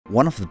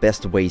One of the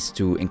best ways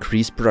to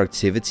increase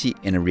productivity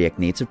in a React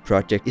Native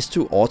project is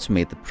to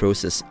automate the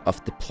process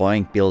of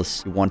deploying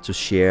builds you want to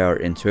share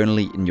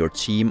internally in your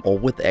team or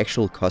with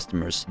actual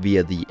customers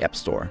via the App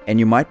Store. And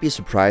you might be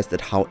surprised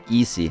at how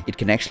easy it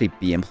can actually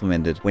be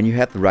implemented when you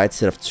have the right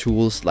set of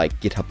tools like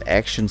GitHub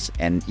Actions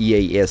and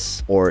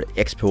EAS or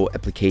Expo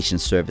application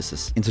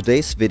services. In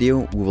today's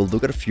video, we will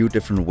look at a few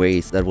different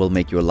ways that will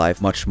make your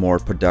life much more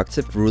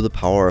productive through the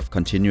power of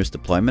continuous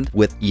deployment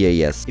with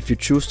EAS. If you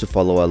choose to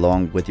follow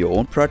along with your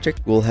own project,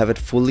 we'll have it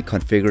fully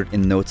configured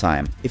in no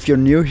time. If you're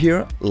new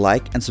here,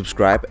 like and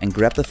subscribe and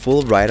grab the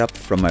full write-up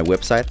from my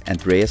website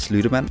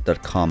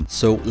andreasludemann.com.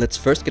 So let's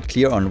first get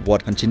clear on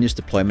what continuous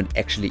deployment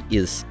actually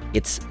is.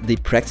 It's the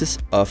practice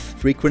of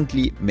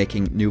frequently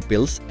making new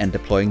builds and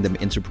deploying them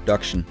into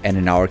production, and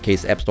in our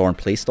case App Store and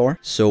Play Store.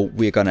 So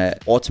we're gonna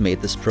automate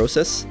this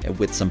process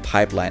with some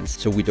pipelines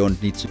so we don't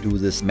need to do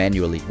this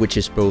manually, which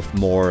is both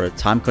more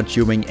time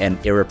consuming and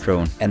error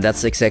prone. And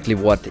that's exactly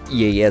what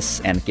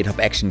EAS and GitHub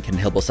Action can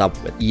help us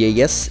out with.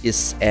 EAS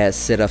is a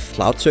set of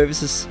cloud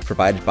services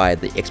provided by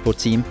the Expo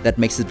team that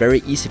makes it very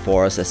easy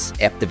for us as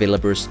app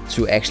developers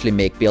to actually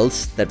make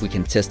builds that we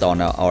can test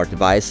on our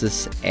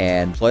devices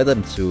and deploy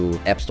them to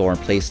App Store and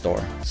Play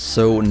Store.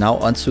 So now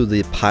onto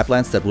the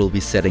pipelines that we'll be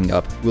setting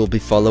up. We'll be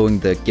following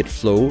the Git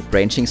flow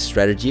branching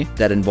strategy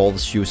that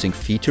involves using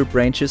feature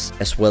branches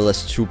as well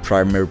as two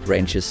primary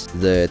branches,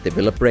 the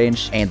develop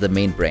branch and the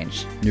main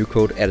branch. New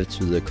code added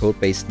to the code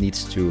base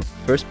needs to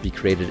first be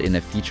created in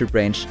a feature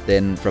branch,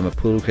 then from a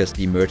pull request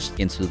be merged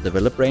into the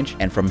develop branch,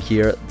 and from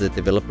here the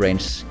develop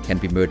branch can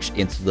be merged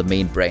into the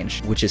main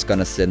branch, which is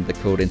gonna send the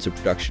code into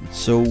production.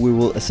 So we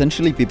will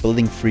essentially be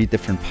building three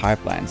different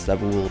pipelines that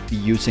we will be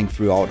using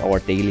throughout our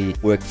daily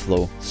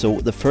workflow. So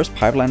the first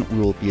pipeline we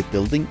will be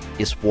building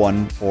is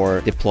one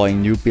for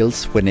deploying new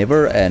builds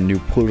whenever a new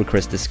pull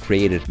request is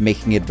created,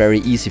 making it very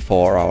easy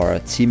for our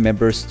team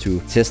members to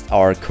test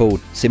our code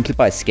simply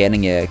by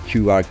scanning a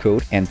QR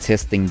code and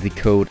testing the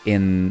code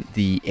in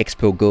the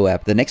Expo Go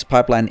app. The next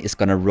pipeline is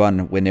gonna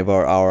run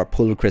whenever our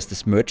pull request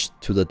is merged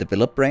to the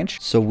develop branch,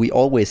 so we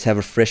always have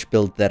a fresh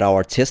build that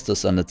our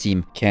testers on the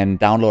team can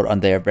download on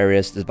their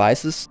various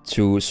devices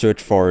to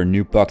search for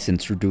new bugs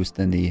introduced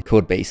in the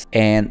code base.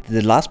 And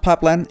the last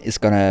pipeline is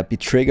gonna be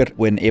triggered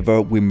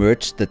whenever we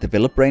merge the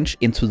develop branch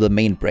into the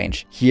main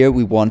branch. Here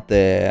we want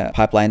the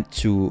pipeline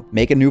to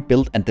make a new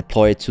build and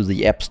deploy it to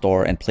the App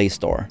Store and Play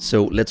Store.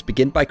 So let's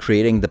begin by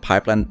creating the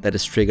pipeline that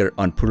is triggered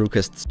on pull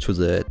requests to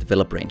the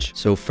develop branch.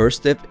 So first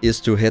step is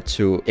to head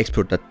to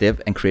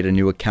expo.dev and create a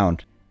new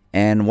account.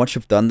 And once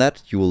you've done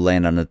that, you will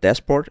land on a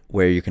dashboard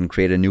where you can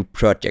create a new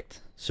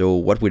project. So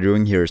what we're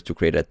doing here is to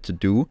create a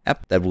to-do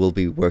app that we'll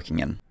be working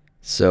in.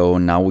 So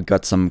now we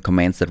got some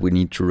commands that we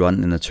need to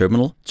run in a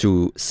terminal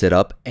to set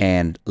up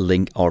and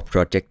link our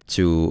project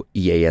to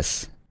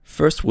EAS.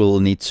 First, we'll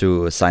need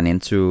to sign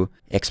into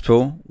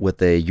Expo with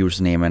the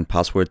username and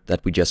password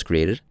that we just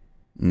created.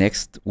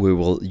 Next, we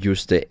will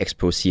use the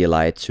Expo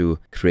CLI to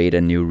create a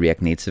new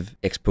React Native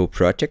Expo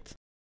project.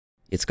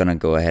 It's gonna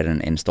go ahead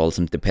and install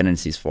some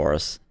dependencies for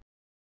us.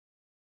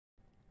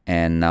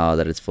 And now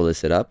that it's fully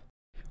set up,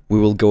 we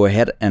will go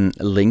ahead and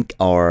link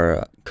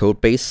our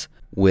code base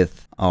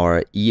with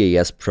our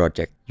EAS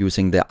project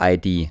using the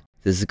ID.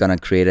 This is gonna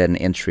create an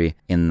entry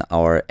in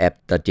our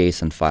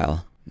app.json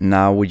file.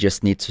 Now we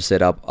just need to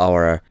set up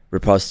our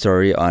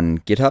repository on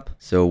GitHub.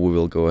 So we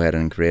will go ahead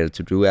and create a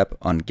to-do app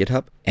on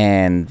GitHub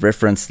and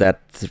reference that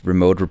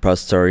remote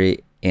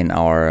repository in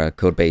our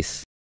code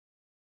base.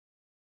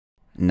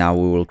 Now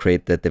we will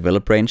create the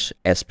develop branch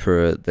as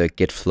per the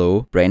Git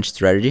flow branch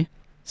strategy.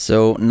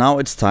 So now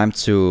it's time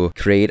to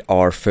create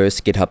our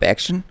first GitHub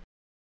action.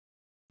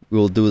 We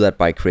will do that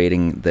by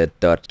creating the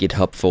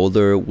 .github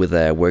folder with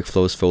a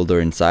workflows folder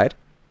inside.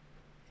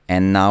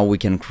 And now we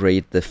can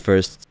create the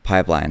first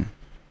pipeline.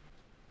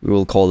 We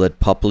will call it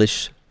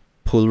publish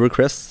pull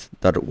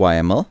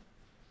requests.yml.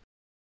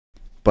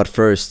 But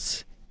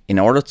first, in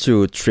order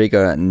to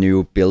trigger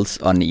new builds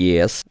on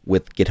EAS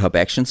with GitHub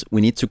Actions,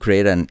 we need to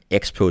create an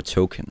Expo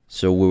token.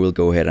 So we will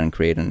go ahead and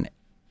create an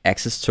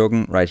access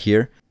token right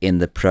here in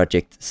the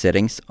project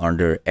settings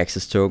under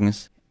access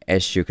tokens.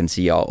 As you can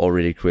see, I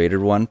already created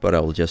one, but I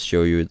will just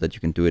show you that you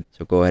can do it.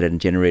 So go ahead and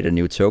generate a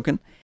new token.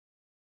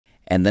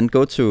 And then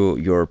go to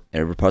your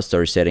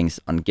repository settings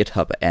on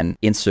GitHub and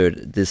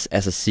insert this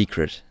as a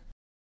secret.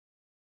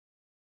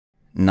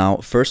 Now,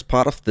 first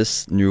part of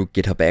this new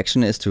GitHub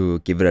action is to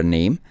give it a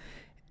name.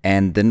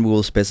 And then we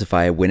will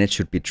specify when it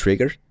should be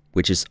triggered,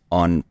 which is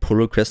on pull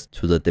request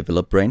to the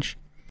develop branch.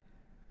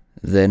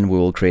 Then we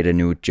will create a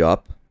new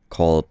job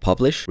called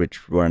publish,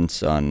 which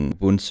runs on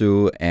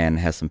Ubuntu and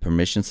has some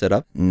permissions set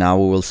up. Now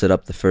we will set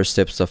up the first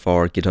steps of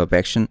our GitHub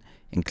action,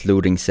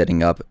 including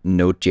setting up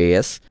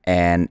Node.js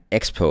and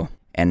Expo.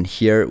 And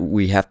here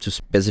we have to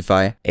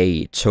specify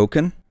a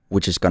token,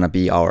 which is gonna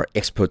be our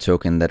Expo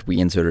token that we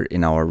inserted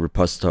in our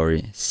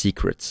repository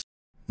secrets.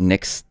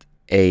 Next,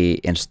 a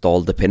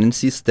install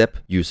dependencies step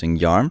using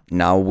yarn.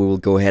 Now we will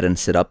go ahead and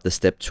set up the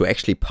step to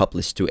actually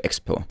publish to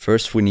Expo.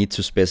 First, we need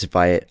to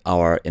specify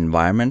our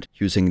environment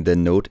using the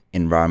node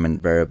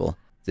environment variable.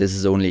 This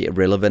is only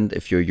relevant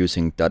if you're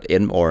using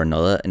 .env or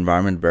another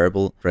environment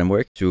variable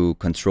framework to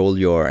control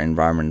your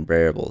environment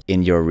variable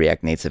in your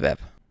React Native app.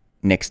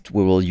 Next,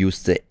 we will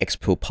use the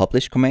expo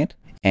publish command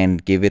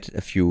and give it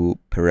a few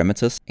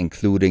parameters,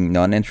 including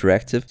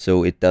non-interactive,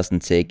 so it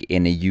doesn't take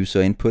any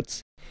user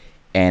inputs,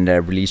 and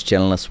a release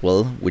channel as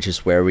well, which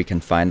is where we can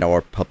find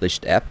our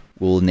published app.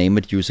 We'll name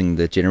it using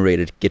the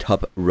generated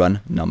GitHub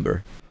run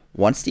number.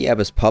 Once the app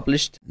is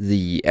published,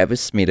 the app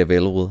is made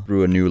available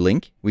through a new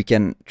link. We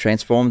can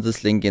transform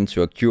this link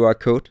into a QR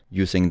code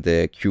using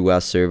the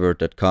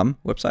qrserver.com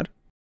website.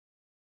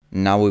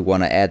 Now we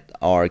want to add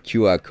our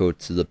QR code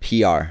to the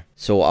PR,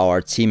 so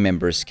our team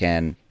members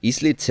can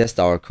easily test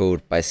our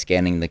code by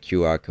scanning the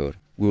QR code.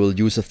 We will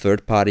use a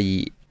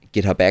third-party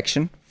GitHub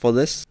action for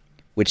this,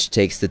 which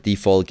takes the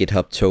default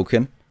GitHub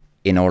token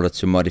in order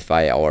to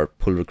modify our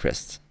pull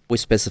requests. We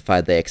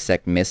specify the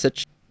exact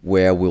message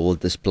where we will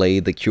display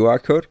the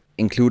QR code,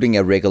 including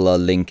a regular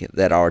link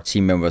that our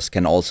team members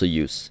can also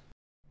use.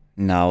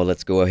 Now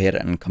let's go ahead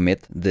and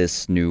commit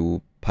this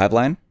new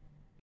pipeline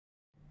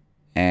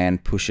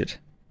and push it.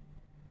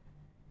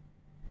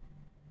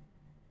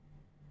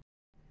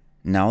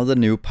 Now the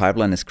new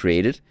pipeline is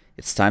created,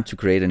 it's time to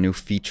create a new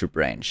feature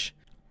branch.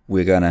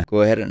 We're gonna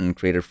go ahead and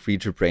create a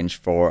feature branch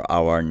for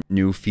our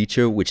new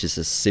feature, which is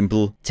a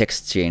simple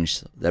text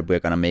change that we're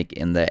gonna make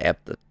in the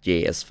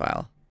app.js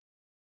file.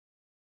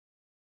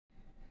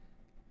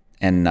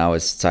 And now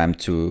it's time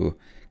to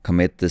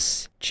commit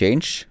this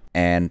change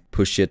and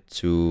push it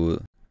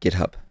to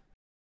GitHub.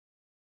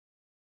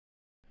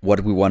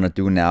 What we want to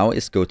do now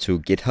is go to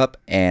GitHub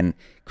and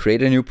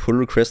create a new pull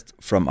request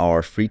from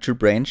our feature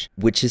branch,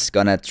 which is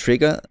gonna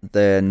trigger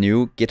the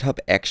new GitHub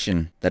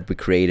action that we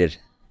created.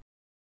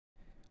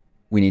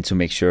 We need to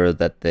make sure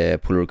that the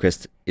pull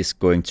request is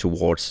going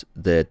towards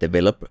the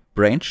develop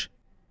branch.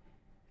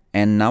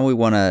 And now we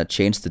want to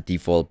change the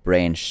default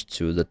branch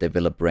to the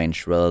develop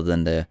branch rather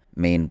than the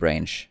main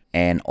branch.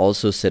 And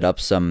also set up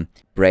some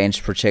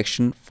branch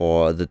protection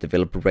for the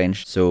developer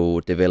branch, so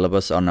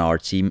developers on our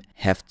team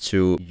have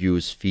to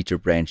use feature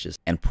branches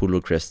and pull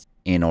requests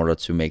in order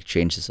to make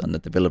changes on the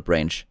develop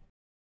branch.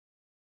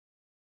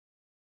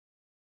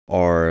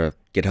 Our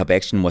GitHub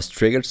action was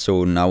triggered,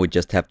 so now we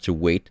just have to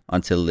wait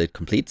until it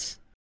completes.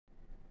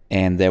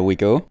 And there we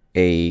go.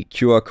 A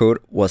QR code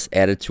was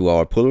added to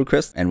our pull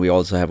request, and we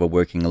also have a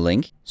working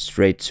link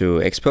straight to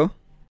Expo.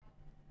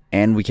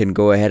 And we can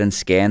go ahead and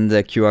scan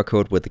the QR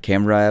code with the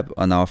camera app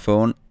on our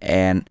phone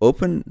and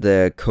open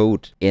the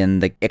code in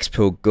the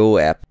Expo Go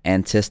app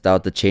and test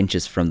out the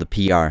changes from the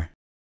PR.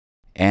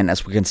 And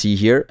as we can see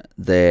here,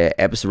 the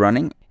app is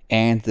running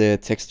and the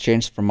text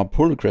changed from our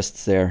pull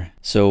requests there.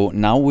 So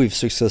now we've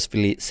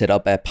successfully set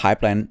up a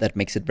pipeline that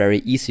makes it very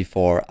easy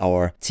for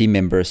our team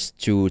members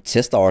to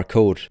test our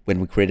code when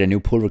we create a new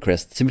pull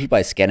request simply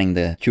by scanning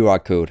the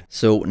QR code.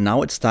 So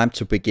now it's time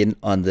to begin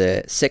on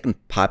the second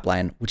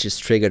pipeline, which is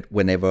triggered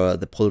whenever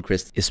the pull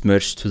request is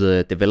merged to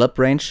the develop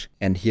branch.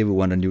 And here we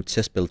want a new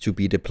test build to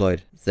be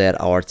deployed that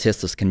our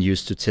testers can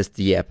use to test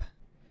the app.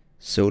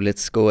 So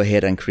let's go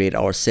ahead and create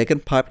our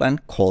second pipeline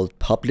called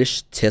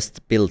publish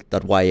test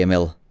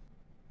build.yml.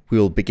 We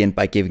will begin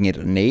by giving it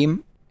a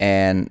name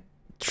and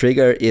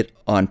trigger it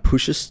on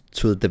pushes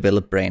to the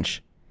develop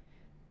branch.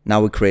 Now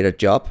we create a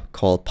job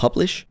called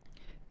publish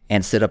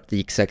and set up the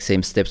exact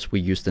same steps we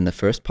used in the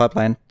first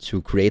pipeline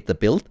to create the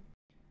build.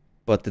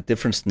 But the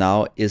difference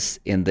now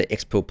is in the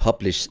expo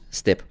publish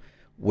step,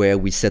 where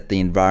we set the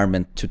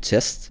environment to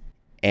test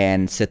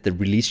and set the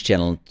release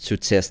channel to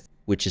test,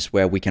 which is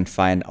where we can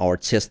find our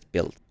test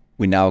build.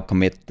 We now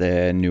commit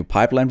the new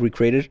pipeline we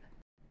created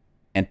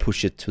and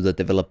push it to the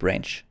develop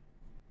branch.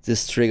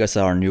 This triggers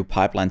our new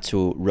pipeline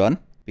to run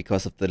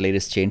because of the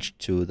latest change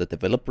to the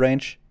develop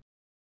branch.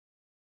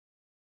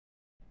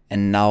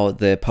 And now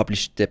the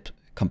publish step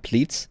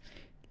completes,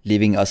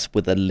 leaving us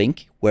with a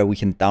link where we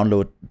can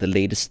download the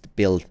latest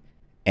build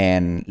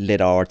and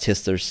let our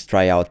testers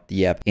try out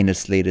the app in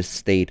its latest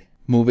state.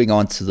 Moving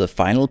on to the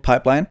final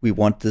pipeline, we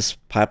want this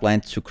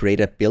pipeline to create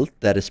a build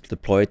that is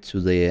deployed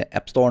to the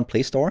App Store and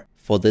Play Store.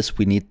 For this,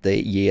 we need the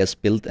EAS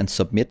build and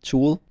submit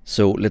tool.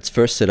 So let's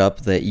first set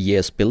up the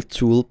EAS build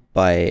tool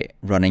by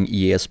running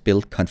EAS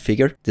build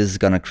configure. This is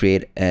going to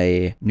create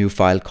a new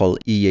file called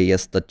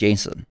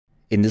eas.json.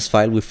 In this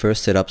file, we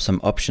first set up some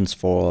options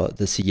for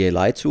the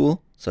CLI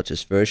tool, such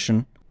as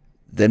version.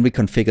 Then we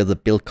configure the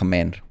build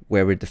command,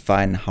 where we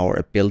define how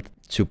a build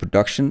to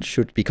production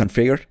should be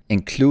configured,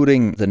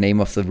 including the name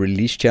of the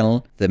release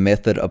channel, the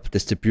method of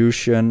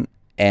distribution,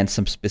 and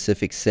some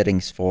specific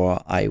settings for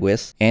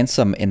iOS, and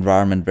some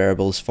environment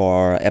variables for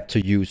our app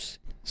to use,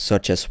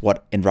 such as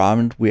what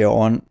environment we are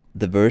on,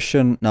 the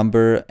version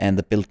number, and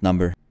the build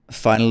number.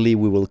 Finally,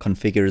 we will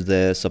configure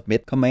the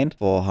submit command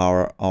for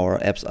how our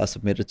apps are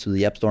submitted to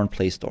the App Store and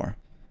Play Store.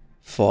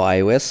 For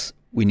iOS,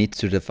 we need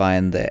to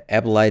define the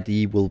Apple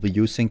ID we'll be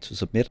using to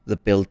submit the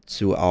build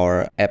to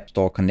our App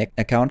Store Connect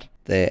account.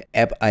 the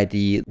app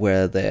ID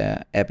where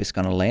the app is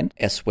gonna land,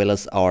 as well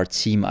as our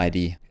team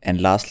ID. And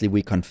lastly,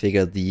 we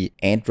configure the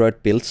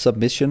Android build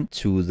submission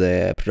to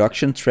the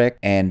production track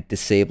and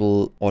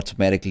disable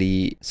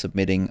automatically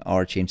submitting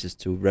our changes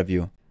to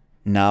review.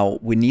 Now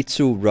we need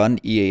to run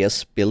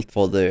EAS build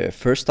for the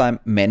first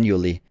time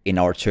manually in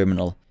our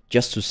terminal,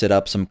 just to set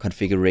up some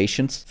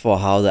configurations for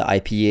how the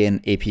IPA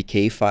and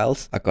APK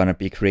files are gonna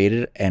be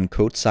created and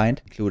code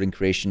signed, including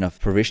creation of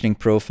provisioning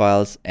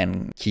profiles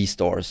and key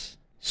stores.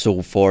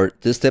 So for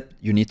this step,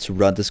 you need to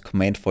run this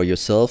command for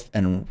yourself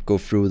and go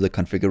through the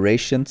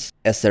configurations,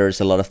 as there is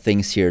a lot of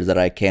things here that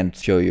I can't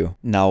show you.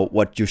 Now,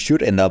 what you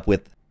should end up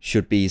with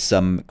should be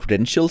some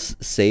credentials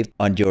saved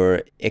on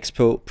your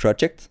Expo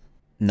project.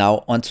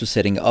 Now onto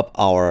setting up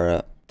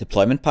our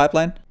deployment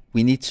pipeline.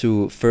 We need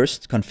to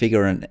first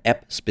configure an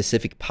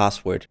app-specific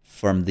password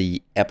from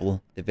the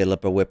Apple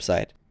developer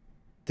website.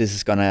 This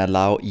is gonna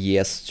allow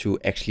EAS to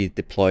actually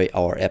deploy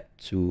our app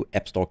to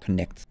App Store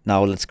Connect.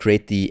 Now let's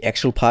create the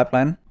actual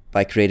pipeline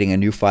by creating a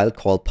new file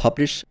called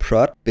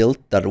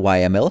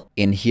publish.prod.build.yml.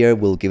 In here,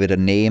 we'll give it a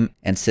name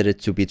and set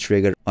it to be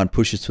triggered on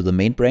pushes to the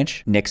main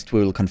branch. Next,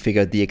 we will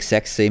configure the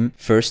exact same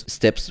first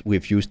steps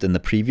we've used in the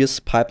previous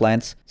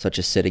pipelines, such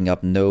as setting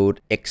up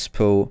Node,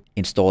 Expo,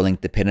 installing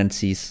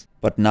dependencies.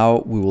 But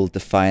now we will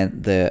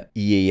define the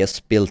EAS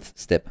build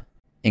step,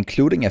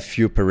 including a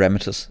few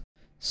parameters,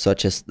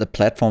 such as the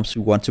platforms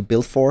we want to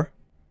build for,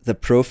 the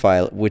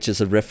profile, which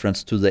is a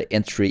reference to the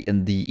entry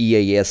in the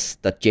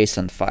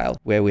EAS.json file,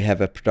 where we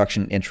have a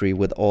production entry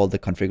with all the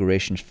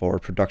configurations for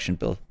production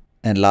build.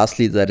 And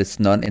lastly, that it's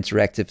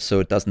non-interactive,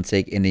 so it doesn't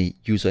take any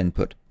user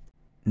input.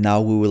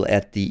 Now we will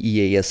add the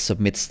EAS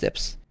submit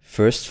steps.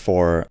 First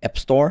for App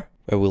Store,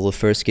 where we will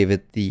first give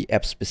it the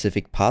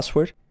app-specific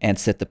password and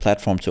set the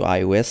platform to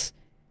iOS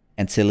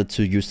and tell it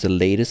to use the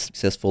latest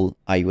successful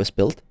iOS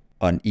build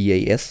on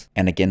EAS,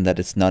 and again that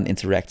it's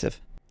non-interactive.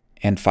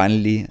 And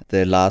finally,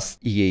 the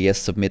last EAS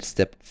submit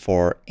step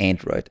for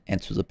Android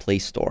and to the Play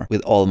Store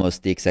with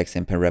almost the exact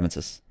same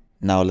parameters.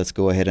 Now let's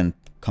go ahead and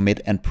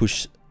commit and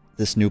push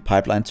this new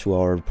pipeline to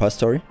our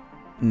repository.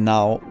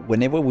 Now,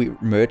 whenever we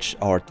merge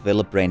our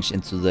develop branch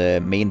into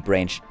the main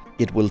branch,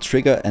 it will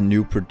trigger a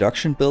new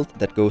production build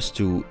that goes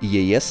to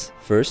EAS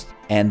first,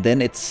 and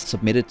then it's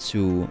submitted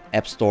to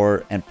App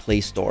Store and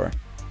Play Store.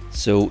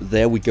 So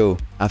there we go.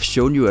 I've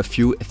shown you a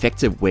few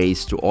effective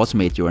ways to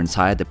automate your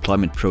entire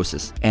deployment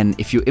process. And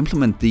if you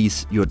implement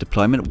these, your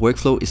deployment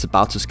workflow is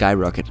about to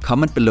skyrocket.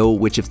 Comment below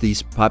which of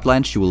these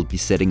pipelines you will be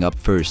setting up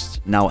first.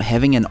 Now,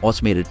 having an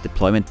automated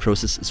deployment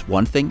process is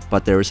one thing,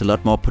 but there is a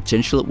lot more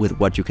potential with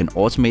what you can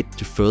automate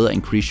to further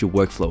increase your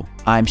workflow.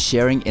 I'm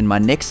sharing in my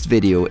next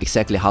video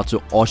exactly how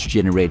to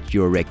auto-generate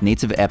your React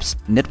Native apps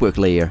network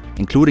layer,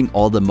 including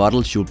all the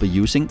models you'll be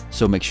using,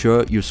 so make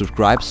sure you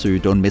subscribe so you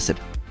don't miss it.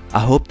 I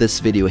hope this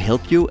video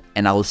helped you,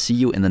 and I will see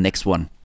you in the next one.